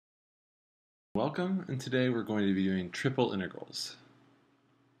Welcome, and today we're going to be doing triple integrals.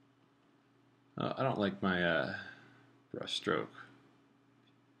 I don't like my brush stroke.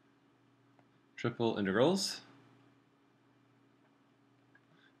 Triple integrals.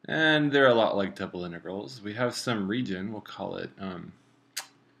 And they're a lot like double integrals. We have some region, we'll call it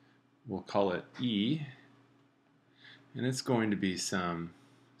E, and it's going to be some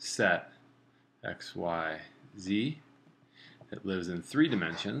set x, y, z that lives in 3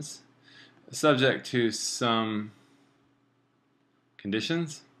 dimensions, subject to some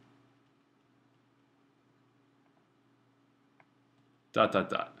conditions, dot dot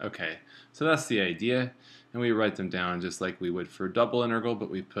dot. Okay, so that's the idea, and we write them down just like we would for a double integral, but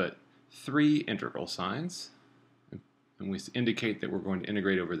we put 3 integral signs, and we indicate that we're going to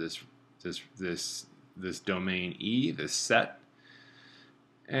integrate over this domain E, this set,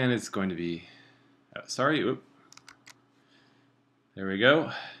 and it's going to be there we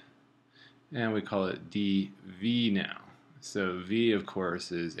go. And we call it dv now. So v, of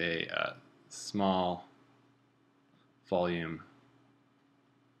course, is a small volume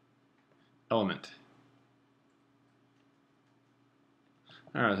element.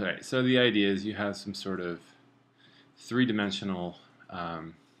 All right, so the idea is you have some sort of 3-dimensional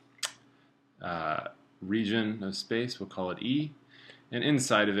region of space. We'll call it E, and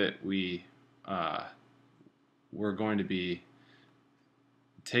inside of it we're going to be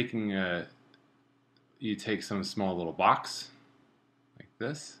taking you take some small little box like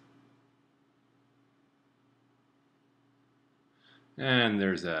this, and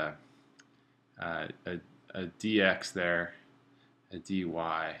there's a dx there, a dy,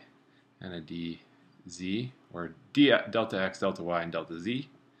 and a dz, or delta x, delta y, and delta z.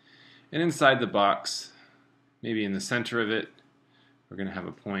 And inside the box, maybe in the center of it, we're going to have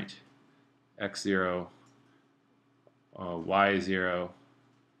a point x0, y0,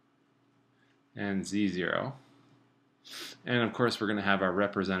 and z0. And of course we're going to have our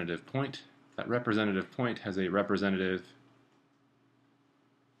representative point. That representative point has a representative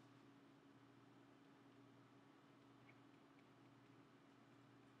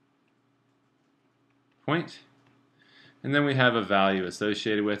point, and then we have a value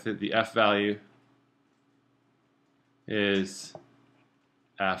associated with it. The f value is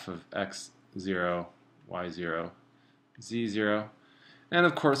f of x0, y0, z0. And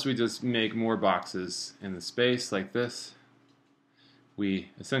of course we just make more boxes in the space like this. We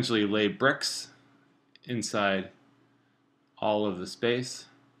essentially lay bricks inside all of the space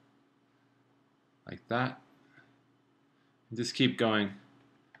like that. And just keep going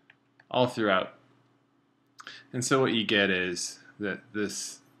all throughout. And so what you get is that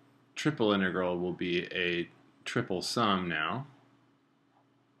this triple integral will be a triple sum now,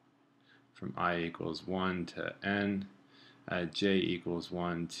 from I equals 1 to n, j equals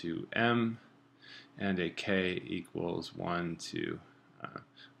 1 to m, and a k equals 1 to,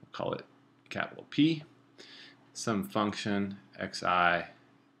 we'll call it capital P, some function xi,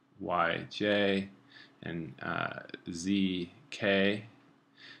 yj, and zk,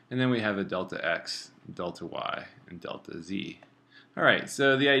 and then we have a delta x, delta y, and delta z. Alright,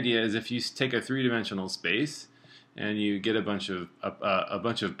 so the idea is if you take a 3-dimensional space and you get a bunch of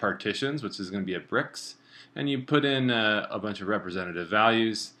partitions, which is going to be bricks, and you put in a bunch of representative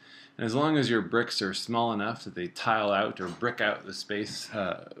values, and as long as your bricks are small enough that they tile out or brick out the space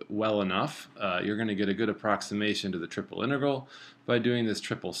well enough, you're going to get a good approximation to the triple integral by doing this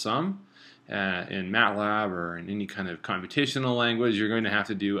triple sum. In MATLAB or in any kind of computational language, you're going to have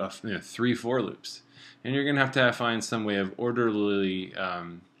to do 3 for loops, and you're going to have to find some way of orderly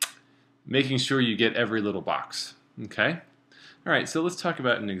making sure you get every little box. Okay? All right, so let's talk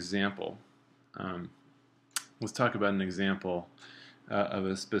about an example. Let's talk about an example of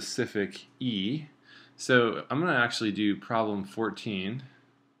a specific E. So I'm going to actually do problem 14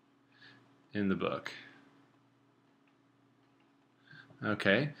 in the book.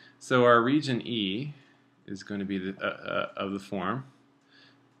 Okay, so our region E is going to be of the form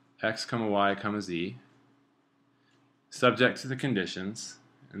x, y, z, subject to the conditions,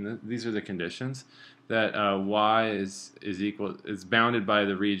 and these are the conditions, that y is bounded by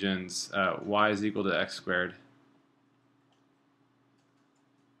the regions y is equal to x squared.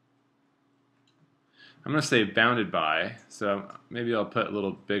 I'm going to say bounded by, so maybe I'll put a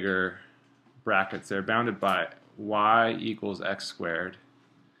little bigger brackets there. Bounded by y equals x squared,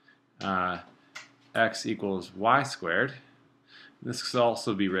 x equals y squared. This could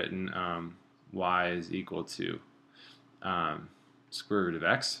also be written y is equal to square root of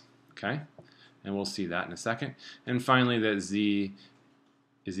x. Okay, and we'll see that in a second. And finally, that z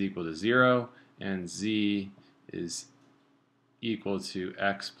is equal to 0 and z is equal to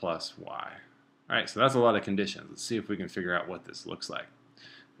x plus y. All right, so that's a lot of conditions. Let's see if we can figure out what this looks like.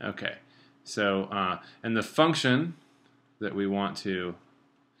 Okay, so and the function that we want to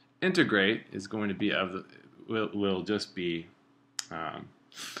integrate is going to be will just be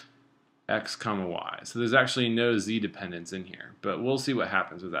x comma y. So there's actually no z dependence in here, but we'll see what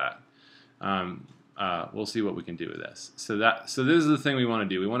happens with that. We'll see what we can do with this. So this is the thing we want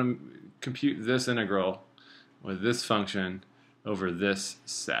to do. We want to compute this integral with this function over this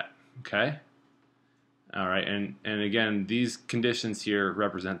set. Okay. All right, and again, these conditions here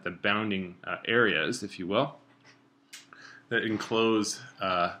represent the bounding areas, if you will, that enclose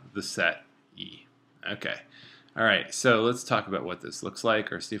the set E. Okay. All right, so let's talk about what this looks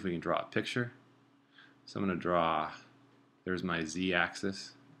like, or see if we can draw a picture. So I'm going to draw, there's my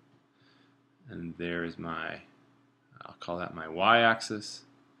z-axis, and there's my, I'll call that my y-axis,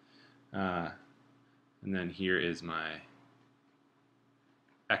 and then here is my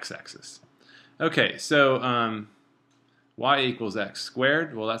x-axis. Okay, so y equals x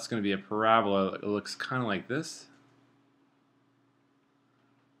squared. Well, that's going to be a parabola. It looks kind of like this.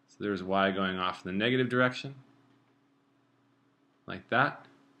 So there's y going off in the negative direction, like that.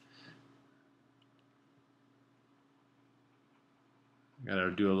 Got to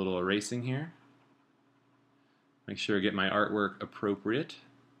do a little erasing here. Make sure I get my artwork appropriate.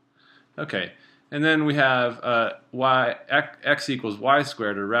 Okay. And then we have x equals y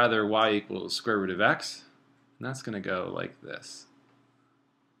squared, or rather y equals square root of x. And that's going to go like this.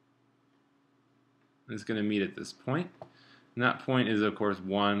 And it's going to meet at this point. And that point is, of course,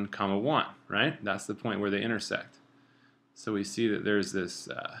 1, 1, right? That's the point where they intersect. So we see that there's this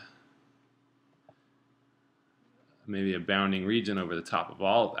maybe a bounding region over the top of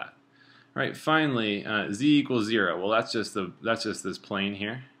all of that. All right, finally, z equals 0. Well, that's just this plane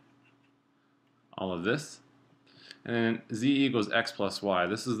here. All of this, and then z equals x plus y.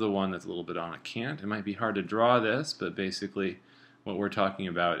 This is the one that's a little bit on a cant. It might be hard to draw this, but basically what we're talking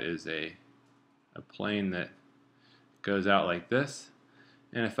about is a plane that goes out like this.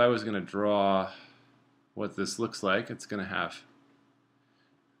 And if I was going to draw what this looks like, it's going to have,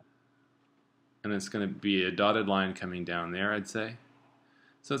 and it's going to be a dotted line coming down there, I'd say.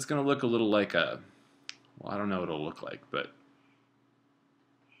 So it's going to look a little like a, well, I don't know what it'll look like, but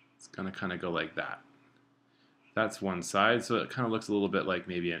it's going to kind of go like that. That's one side, so it kind of looks a little bit like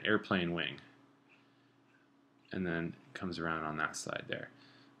maybe an airplane wing. And then it comes around on that side there.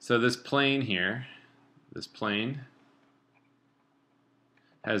 So this plane here, this plane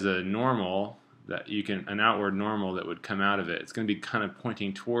has a normal that you can, an outward normal that would come out of it. It's going to be kind of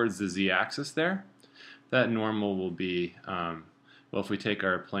pointing towards the z-axis there. That normal will be, well, if we take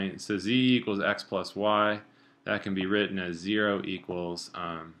our plane, so z equals x plus y, that can be written as 0 equals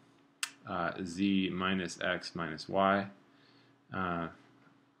z minus x minus y.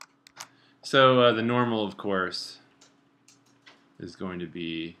 So the normal, of course, is going to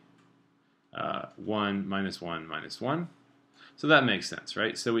be 1 minus 1 minus 1. So that makes sense,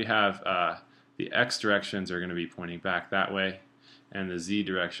 right? So we have the x directions are going to be pointing back that way, and the z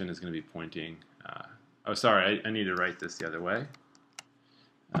direction is going to be pointing, oh sorry, I need to write this the other way.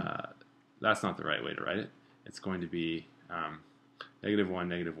 That's not the right way to write it. It's going to be -1,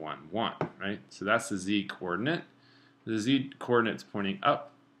 -1, 1, right? So that's the z coordinate. The z coordinate's pointing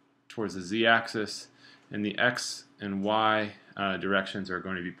up towards the z-axis, and the x and y directions are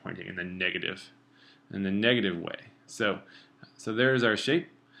going to be pointing in the negative way. So there's our shape.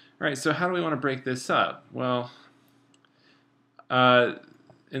 All right, so how do we want to break this up? Well,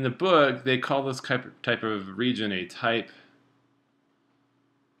 in the book, they call this type of region a type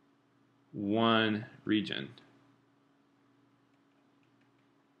 1 region,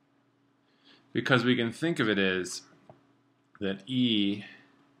 because we can think of it as that E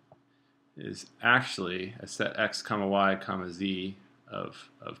is actually a set x comma y comma z of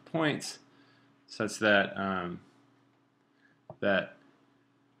points, such that that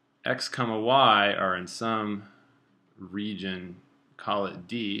x comma y are in some region, call it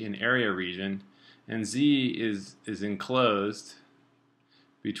D, an area region, and z is enclosed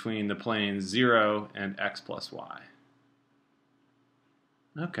between the planes 0 and x plus y.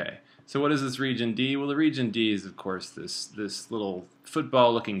 Okay, so what is this region D? Well, the region D is, of course, this little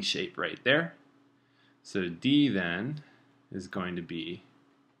football-looking shape right there. So D then is going to be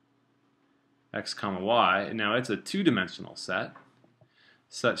x comma y. And now it's a two-dimensional set,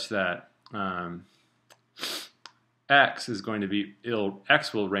 such that x is going to be,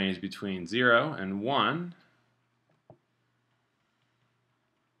 x will range between 0 and 1,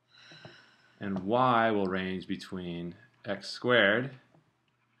 and y will range between x squared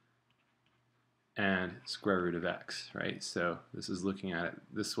and square root of x, right? So this is looking at it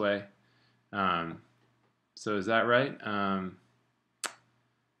this way, So is that right?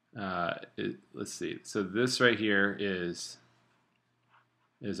 Let's see. So this right here is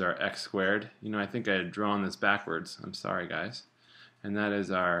our x squared. You know, I think I had drawn this backwards. I'm sorry, guys. And that is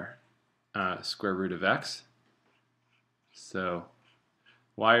our square root of x. So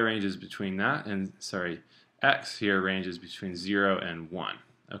y ranges between that, and sorry, x here ranges between 0 and 1.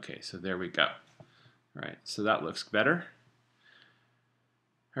 Okay, so there we go. All right, so that looks better.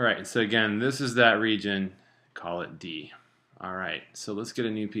 All right, so again, this is that region, call it D. All right, so let's get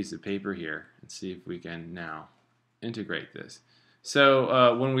a new piece of paper here and see if we can now integrate this.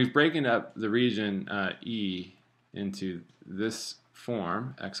 So when we've broken up the region E into this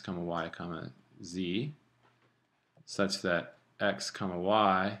form, x comma y comma z, such that x comma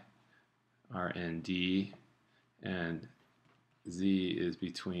y are in D and z is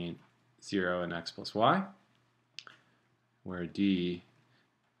between 0 and x plus y, where D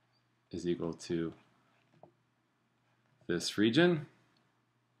is equal to this region.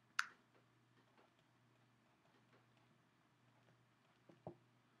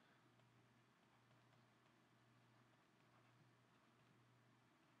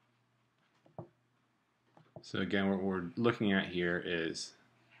 So again, what we're looking at here is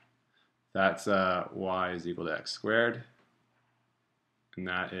that's y is equal to x squared, and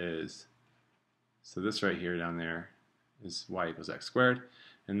that is, so this right here down there is y equals x squared,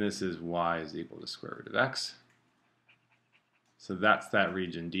 and this is y is equal to square root of x. So that's that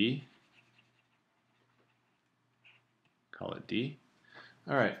region D. Call it D.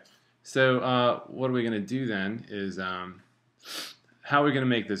 All right, so what are we going to do then is how are we going to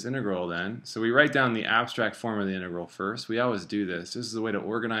make this integral then? So we write down the abstract form of the integral first. We always do this. This is a way to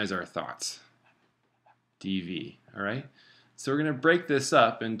organize our thoughts. dv, all right? So we're going to break this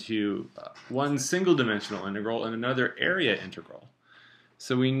up into one single dimensional integral and another area integral.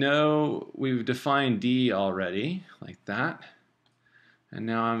 So we know we've defined d already, like that. And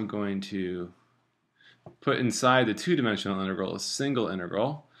now I'm going to put inside the two-dimensional integral a single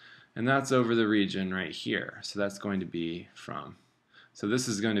integral, and that's over the region right here. So that's going to be from, so this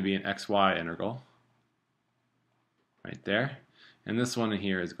is going to be an xy integral right there. And this one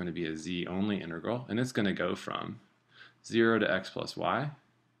here is going to be a z-only integral, and it's going to go from 0 to x plus y.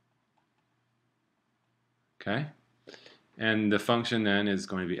 Okay? And the function then is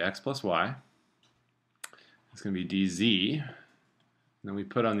going to be x plus y. It's going to be dz. And then we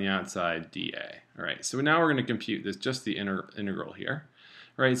put on the outside dA. All right, so now we're going to compute this, just the integral here.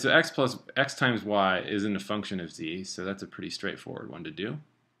 All right, so x times y isn't a function of z, so that's a pretty straightforward one to do.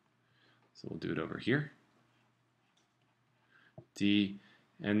 So we'll do it over here. D,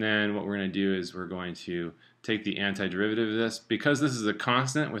 and then what we're going to do is we're going to take the antiderivative of this. Because this is a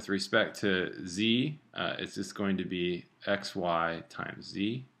constant with respect to z, it's just going to be xy times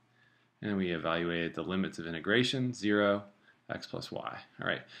z. And we evaluated the limits of integration, 0, x plus y. All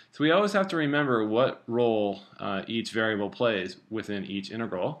right, so we always have to remember what role each variable plays within each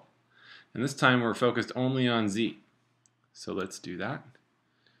integral. And this time we're focused only on z. So let's do that.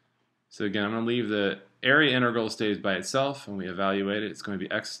 So again, I'm going to leave the area integral stays by itself, and we evaluate it. It's going to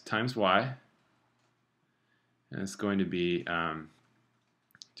be x times y. And it's going to be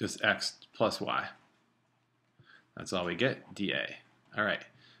just x plus y. That's all we get, dA. All right,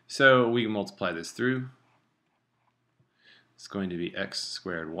 so we can multiply this through. It's going to be x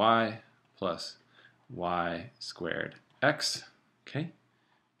squared y plus y squared x, okay,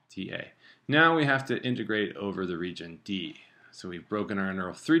 dA. Now we have to integrate over the region D. So we've broken our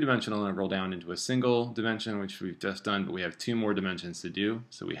integral, three-dimensional integral down into a single dimension, which we've just done, but we have two more dimensions to do,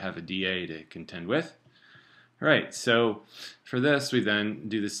 so we have a dA to contend with. All right, so for this we then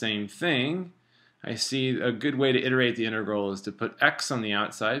do the same thing. I see a good way to iterate the integral is to put x on the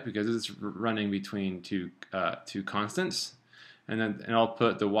outside because it's running between two constants. And I'll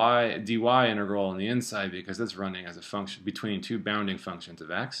put the dy integral on the inside because it's running as a function between two bounding functions of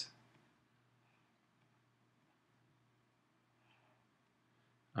x.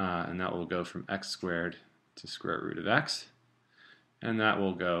 And that will go from x squared to square root of x. And that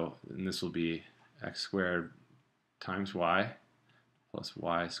will go, and this will be x squared times y plus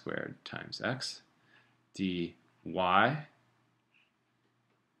y squared times x dy.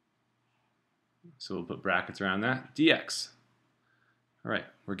 So we'll put brackets around that, dx. All right,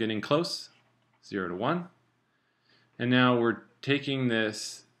 we're getting close, 0 to 1. And now we're taking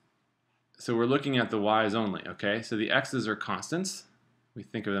this, so we're looking at the y's only, okay? So the x's are constants. We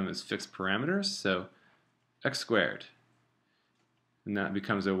think of them as fixed parameters, so x squared. And that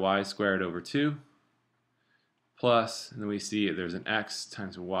becomes a y squared over 2 plus, and then we see there's an x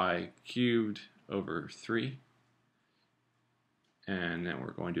times y cubed over 3. and then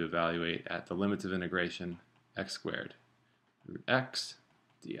we're going to evaluate at the limits of integration x squared root x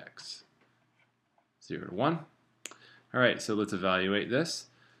dx 0 to 1. Alright, so let's evaluate this.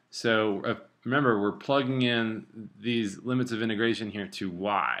 So remember, we're plugging in these limits of integration here to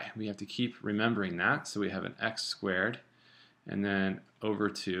y. We have to keep remembering that. So we have an x squared and then over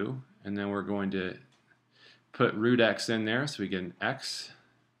 2, and then we're going to put root x in there, so we get an x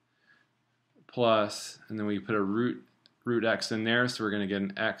plus, and then we put a root x in there, so we're going to get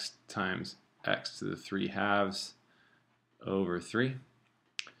an x times x to the 3 halves over 3.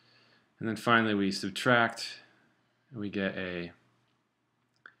 And then finally we subtract, and we get a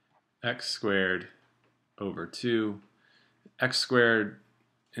x squared over 2. X squared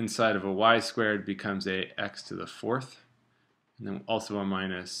inside of a y squared becomes a x to the 4th, and then also a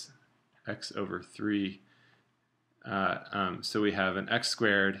minus x over 3. So we have an x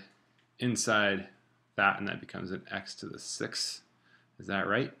squared inside that, and that becomes an x to the 6th. Is that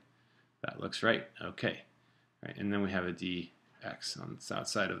right? That looks right. Okay. Right, and then we have a dx on the south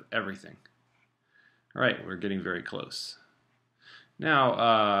side of everything. All right, we're getting very close.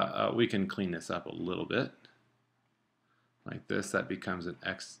 Now we can clean this up a little bit. Like this, that becomes an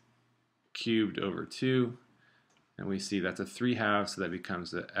x cubed over 2. And we see that's a 3 halves, so that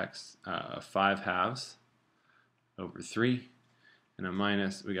becomes a x 5 halves over 3. And a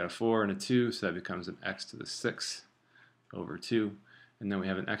minus, we got a 4 and a 2, so that becomes an x to the 6th over 2. And then we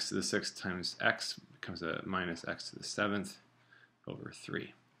have an x to the 6th times x becomes a minus x to the 7th over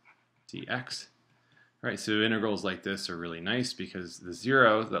 3 dx. All right, so integrals like this are really nice because the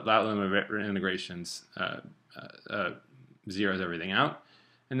 0, that limit of integrations zeroes everything out.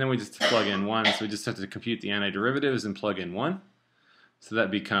 And then we just plug in 1, so we just have to compute the antiderivatives and plug in 1. So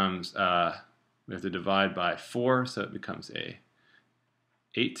that becomes, we have to divide by 4, so it becomes a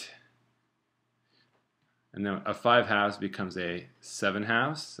 8. And then a 5 halves becomes a 7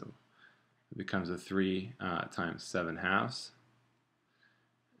 halves, so it becomes a 3 times 7 halves.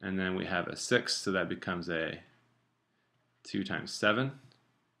 And then we have a 6, so that becomes a 2 times 7.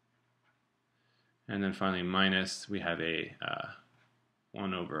 And then finally minus, we have a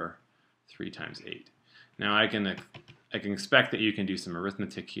 1 over 3 times 8. Now I can expect that you can do some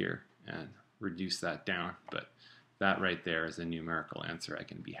arithmetic here and reduce that down, but that right there is a numerical answer I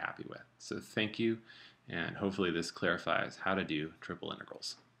can be happy with. So thank you, and hopefully this clarifies how to do triple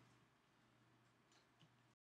integrals.